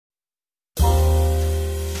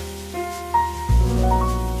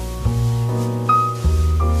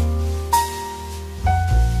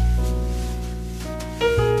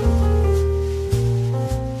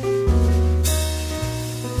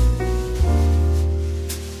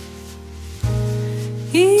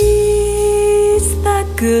Is that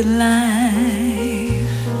good life,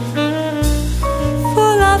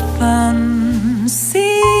 full of fun,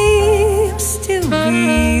 seems to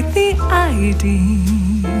be the ideal.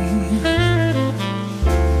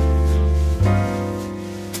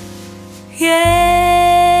 Yes,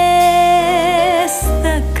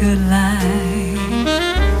 the good life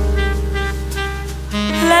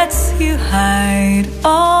lets you hide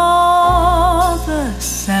all the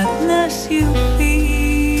sadness you feel.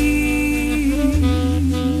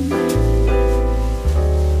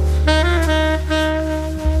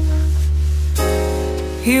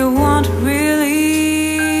 You won't really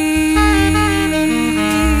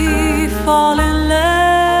fall in love,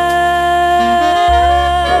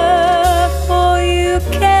 for you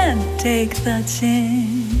can't take the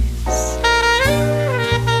chance.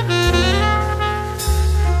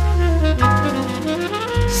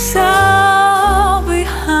 So be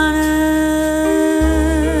honest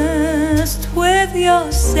with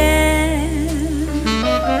yourself.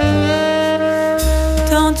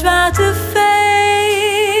 Don't try to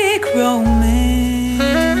fake romance.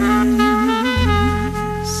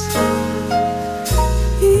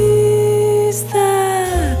 Is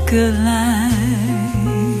that good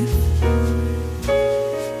life,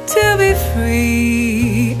 to be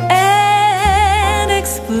free and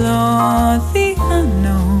explore the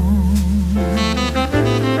unknown?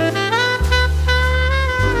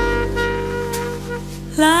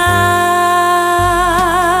 Like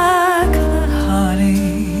the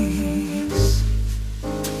heartaches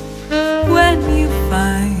when you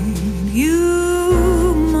find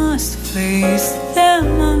you must face them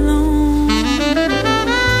alone.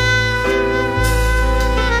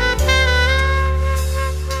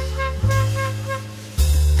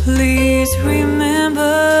 Please remember,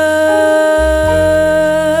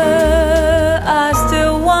 I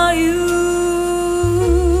still want you.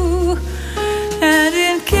 And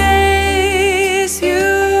in case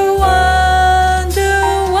you wonder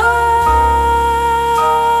why,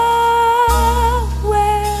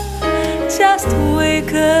 well, just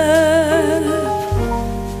wake up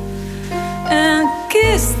and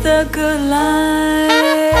kiss the good life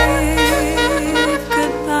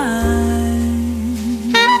goodbye.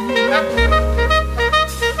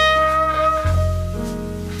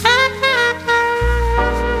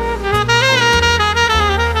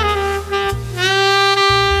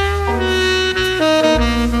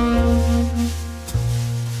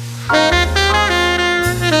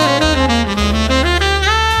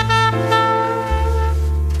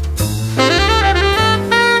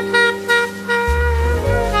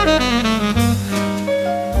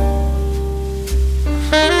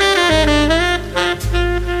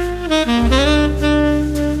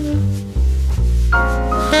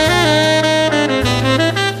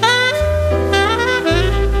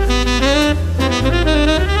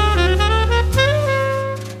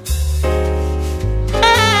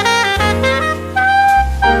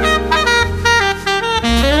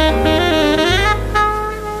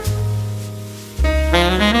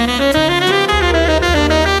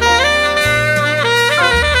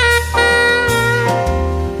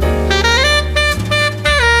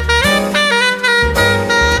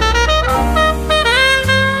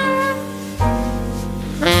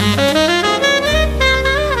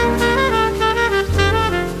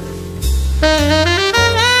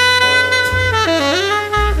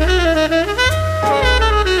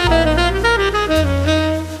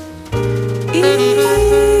 Is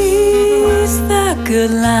the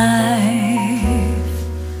good life,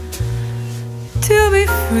 to be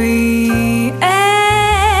free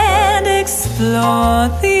and explore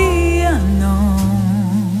the unknown?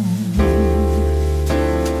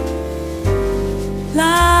 Like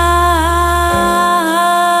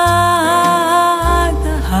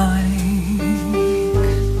the heartache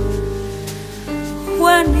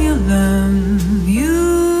when you learn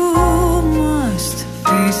you must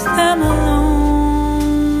face them alone.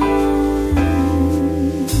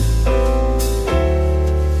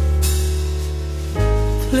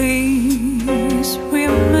 Please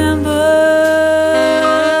remember,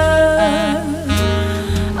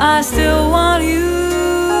 I still want you.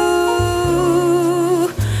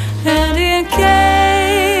 And in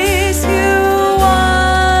case you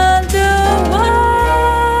wonder why,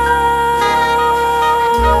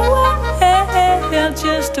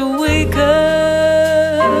 just wake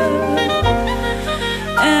up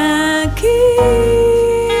and keep